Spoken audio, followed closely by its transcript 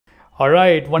All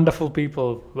right, wonderful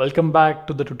people. Welcome back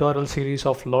to the tutorial series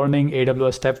of learning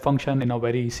AWS Step function in a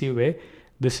very easy way.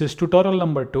 This is tutorial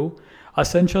number 2.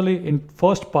 Essentially, in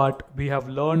first part, we have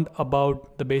learned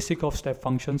about the basic of step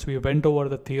functions. We went over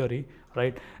the theory,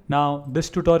 right? Now, these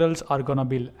tutorials are gonna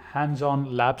be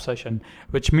hands-on lab session,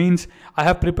 which means I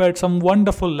have prepared some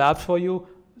wonderful labs for you,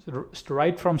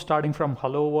 right from starting from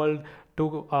hello world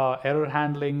to error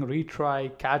handling,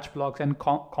 retry, catch blocks, and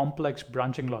complex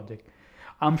branching logic.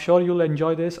 I'm sure you'll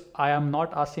enjoy this. I am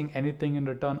not asking anything in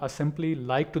return. A simply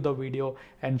like to the video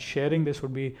and sharing this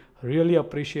would be really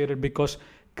appreciated because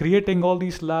creating all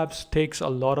these labs takes a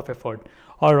lot of effort.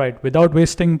 All right, without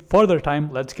wasting further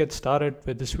time, let's get started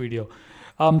with this video.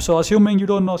 So assuming you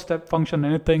don't know step function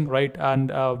anything, right?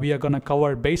 And we are gonna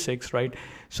cover basics, right?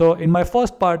 So in my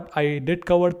first part, I did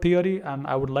cover theory and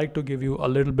I would like to give you a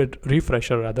little bit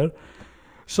refresher rather.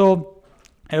 So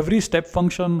every step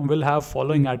function will have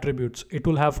following attributes. It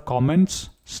will have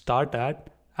comments, start at,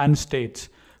 and states.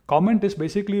 Comment is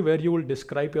basically where you will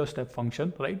describe your step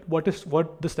function, right? What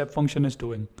the step function is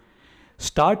doing.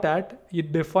 Start at,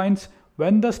 it defines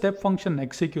when the step function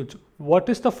executes, what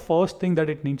is the first thing that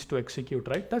it needs to execute,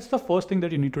 right? That's the first thing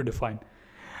that you need to define.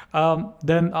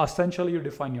 Then essentially you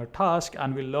define your task,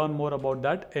 and we'll learn more about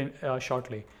that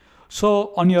shortly.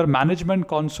 So on your management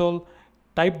console,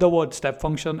 type the word step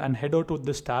function and head over to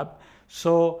this tab.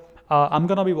 So I'm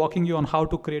gonna be walking you on how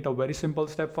to create a very simple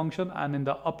step function, and in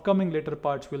the upcoming later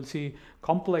parts we'll see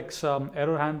complex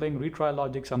error handling, retry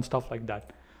logics, and stuff like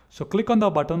that. So click on the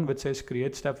button which says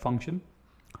create step function.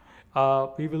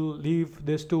 We will leave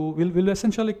this to, we'll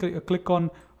essentially click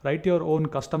on write your own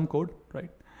custom code, right?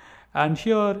 And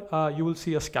here you will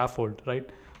see a scaffold, right?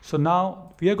 So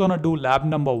now we are gonna do lab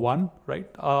number 1, right?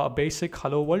 A basic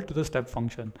hello world to the step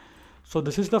function. So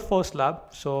this is the first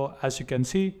lab. So as you can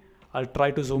see, I'll try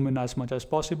to zoom in as much as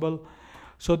possible.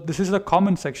 So this is the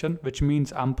comment section, which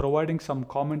means I'm providing some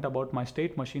comment about my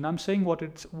state machine. I'm saying what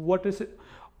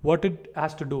it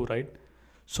has to do, right?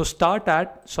 So start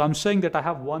at, so I'm saying that I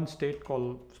have one state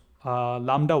called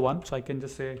Lambda 1. So I can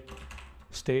just say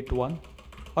state 1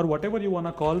 or whatever you want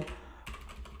to call.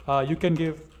 You can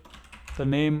give the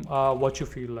name what you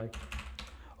feel like.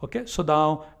 Okay, so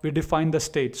now we define the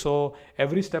state. So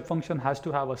every step function has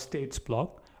to have a states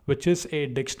block, which is a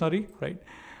dictionary, right?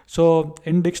 So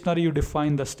in dictionary, you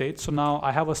define the state. So now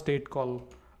I have a state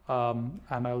called, and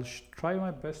I'll try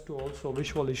my best to also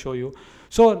visually show you.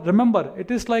 So remember, it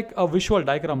is like a visual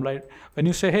diagram, right? When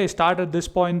you say, hey, start at this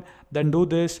point, then do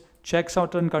this, check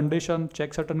certain condition,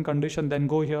 then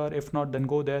go here. If not, then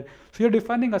go there. So you're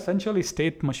defining essentially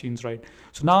state machines, right?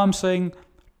 So now I'm saying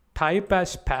type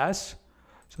as pass.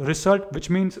 So result, which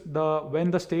means when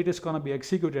the state is going to be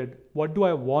executed, what do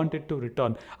I want it to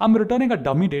return? I'm returning a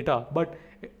dummy data, but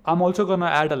I'm also going to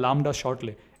add a lambda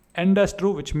shortly. End as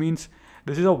true, which means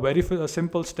this is a very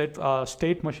simple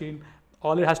state machine.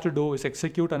 All it has to do is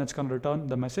execute and it's going to return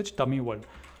the message dummy world.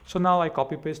 So now I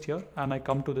copy paste here and I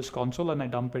come to this console and I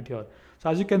dump it here. So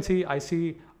as you can see, I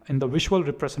see in the visual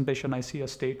representation, I see a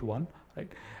state 1,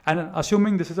 right? And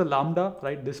assuming this is a lambda,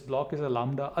 right? This block is a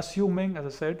lambda, assuming, as I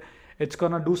said, it's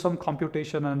gonna do some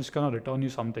computation and it's gonna return you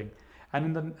something.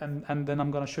 And then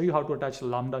I'm gonna show you how to attach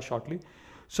lambda shortly.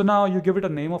 So now you give it a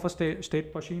name of a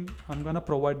state machine. I'm gonna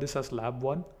provide this as lab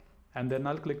 1, and then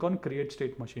I'll click on create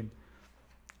state machine.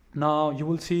 Now you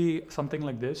will see something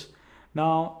like this.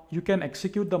 Now you can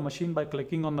execute the machine by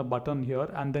clicking on the button here,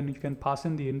 and then you can pass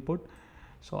in the input.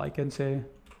 So I can say,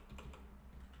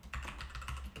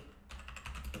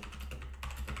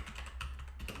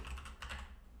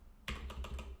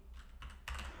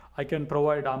 I can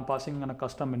provide, I'm passing on a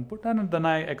custom input, and then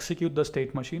I execute the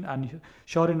state machine, and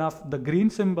sure enough, the green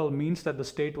symbol means that the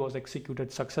state was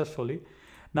executed successfully.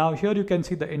 Now here you can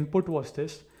see the input was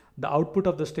this, the output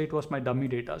of the state was my dummy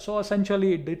data. So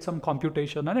essentially it did some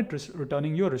computation and it's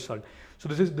returning your result. So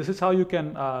this is how you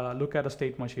can look at a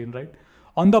state machine, right?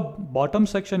 On the bottom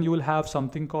section, you will have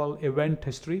something called event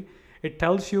history. It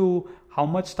tells you how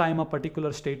much time a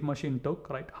particular state machine took,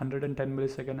 right? 110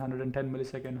 millisecond, 110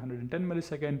 millisecond, 110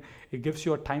 millisecond. It gives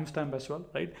you a timestamp as well,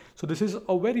 right? So this is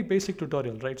a very basic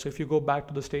tutorial, right? So if you go back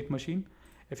to the state machine,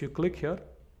 if you click here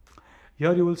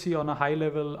you will see on a high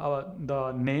level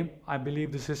the name. I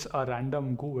believe this is a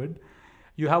random GUID.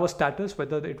 You have a status,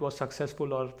 whether it was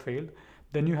successful or failed.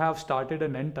 Then you have started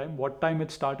and end time, what time it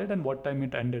started and what time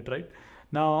it ended, right?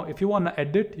 Now, if you want to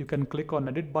edit, you can click on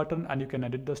edit button and you can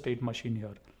edit the state machine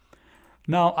here.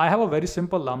 Now, I have a very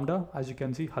simple lambda, as you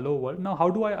can see, hello world. Now, how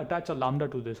do I attach a lambda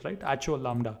to this, right? Actual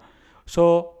lambda.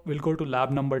 So we'll go to lab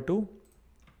number 2.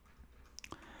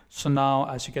 So now,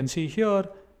 as you can see here,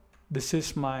 this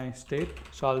is my state.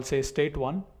 So I'll say state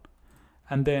 1.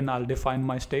 and then I'll define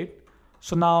my state.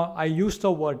 So now I use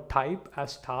the word type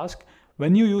as task.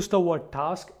 When you use the word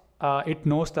task, it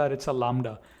knows that it's a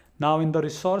Lambda. Now in the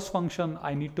resource function,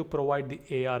 I need to provide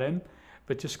the ARN,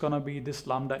 which is gonna be this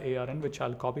Lambda ARN, which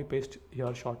I'll copy paste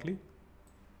here shortly.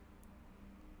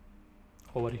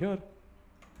 Over here.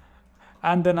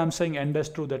 And then I'm saying end as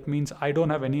true. That means I don't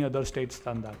have any other states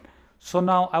than that. So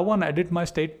now I want to edit my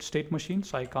state machine.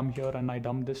 So I come here and I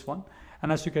dump this one.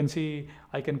 And as you can see,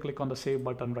 I can click on the save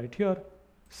button right here,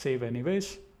 save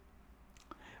anyways.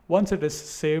 Once it is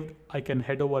saved, I can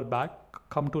head over back,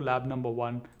 come to lab number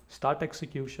 1, start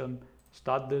execution,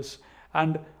 start this.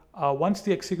 And once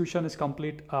the execution is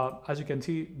complete, as you can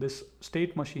see, this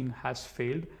state machine has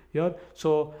failed here.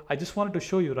 So I just wanted to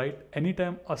show you, right?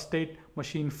 Anytime a state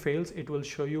machine fails, it will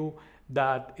show you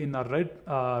that in a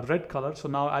red color. So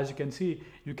now, as you can see,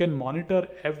 you can monitor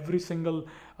every single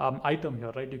item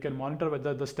here, right? You can monitor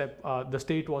whether the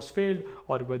state was failed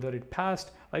or whether it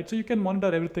passed, right? So you can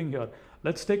monitor everything here.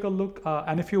 Let's take a look.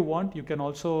 And if you want, you can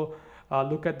also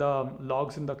look at the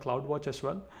logs in the CloudWatch as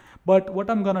well. But what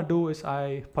I'm gonna do is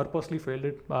I purposely failed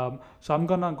it. So I'm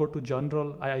gonna go to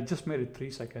general. I just made it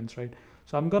 3 seconds, right?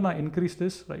 So I'm gonna increase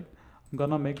this, right? I'm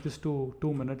gonna make this to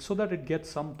 2 minutes so that it gets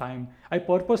some time. I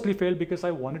purposely failed because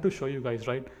I wanted to show you guys,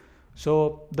 right?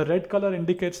 So the red color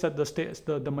indicates that the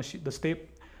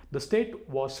state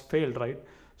was failed, right?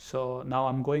 So now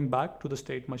I'm going back to the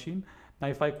state machine. Now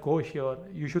if I go here,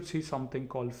 you should see something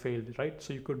called failed, right?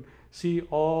 So you could see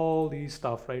all these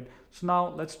stuff, right? So now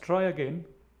let's try again.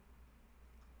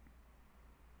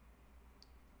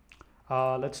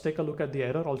 Let's take a look at the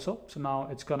error also. So now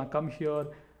it's gonna come here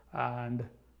and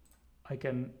I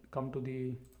can come to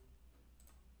the,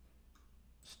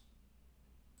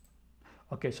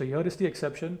 okay, so here is the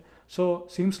exception. So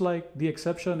seems like the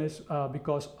exception is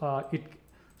because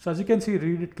so as you can see,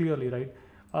 read it clearly, right?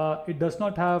 It does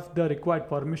not have the required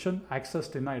permission, access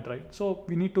denied, right? So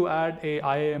we need to add a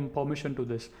IAM permission to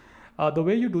this. The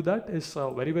way you do that is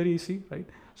very, very easy, right?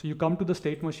 So you come to the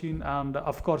state machine, and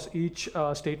of course, each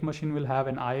state machine will have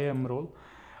an IAM role.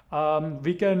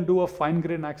 We can do a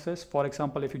fine-grained access. For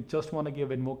example, if you just want to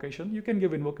give invocation, you can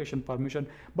give invocation permission.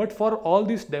 But for all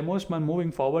these demos, man,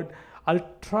 moving forward, I'll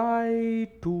try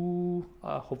to,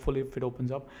 hopefully if it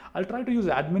opens up, I'll try to use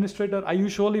administrator. I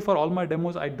usually, for all my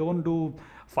demos, I don't do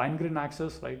fine-grained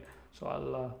access, right? So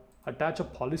I'll attach a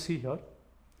policy here.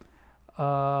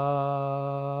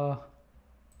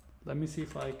 Let me see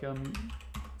if I can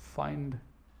find.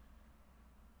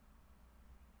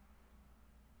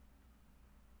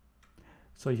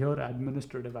 So here,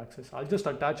 administrative access. I'll just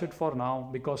attach it for now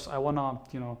because I wanna,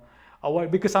 avoid,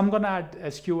 because I'm gonna add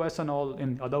SQS and all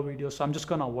in other videos. So I'm just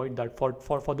gonna avoid that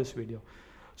for this video.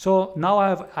 So now I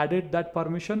have added that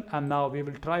permission, and now we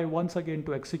will try once again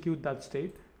to execute that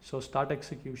state. So start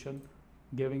execution,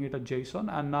 giving it a JSON,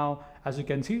 and now as you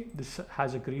can see, this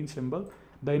has a green symbol.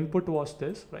 The input was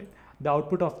this, right? The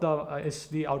output of the is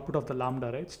the output of the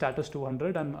Lambda, right? Status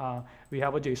 200, and we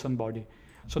have a JSON body.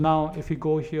 So now if we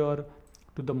go here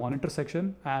to the monitor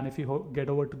section, and if you get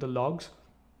over to the logs,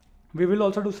 we will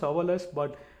also do serverless,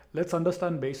 but let's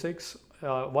understand basics.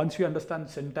 Once we understand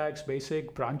syntax,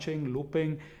 basic, branching,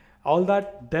 looping, all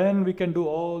that, then we can do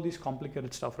all these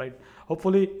complicated stuff, right?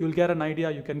 Hopefully you'll get an idea.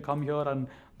 You can come here and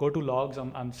go to logs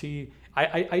and see.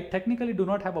 I technically do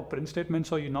not have a print statement,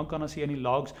 so you're not gonna see any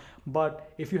logs,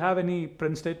 but if you have any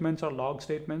print statements or log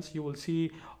statements, you will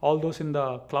see all those in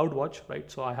the CloudWatch,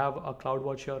 right? So I have a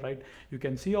CloudWatch here, right? You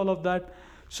can see all of that.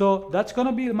 So that's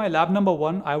gonna be my lab number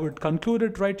 1. I would conclude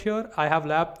it right here. I have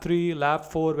lab 3, lab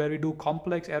 4, where we do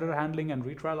complex error handling and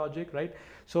retry logic, right?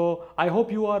 So I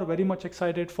hope you are very much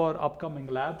excited for upcoming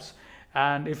labs.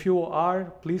 And if you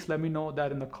are, please let me know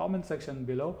that in the comment section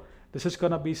below. This is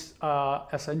gonna be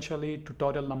essentially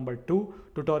tutorial number 2.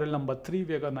 Tutorial number 3,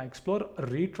 we're gonna explore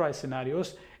retry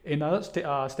scenarios in our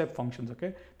step functions,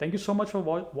 okay? Thank you so much for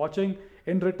watching.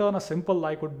 In return, a simple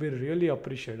like would be really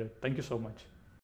appreciated. Thank you so much.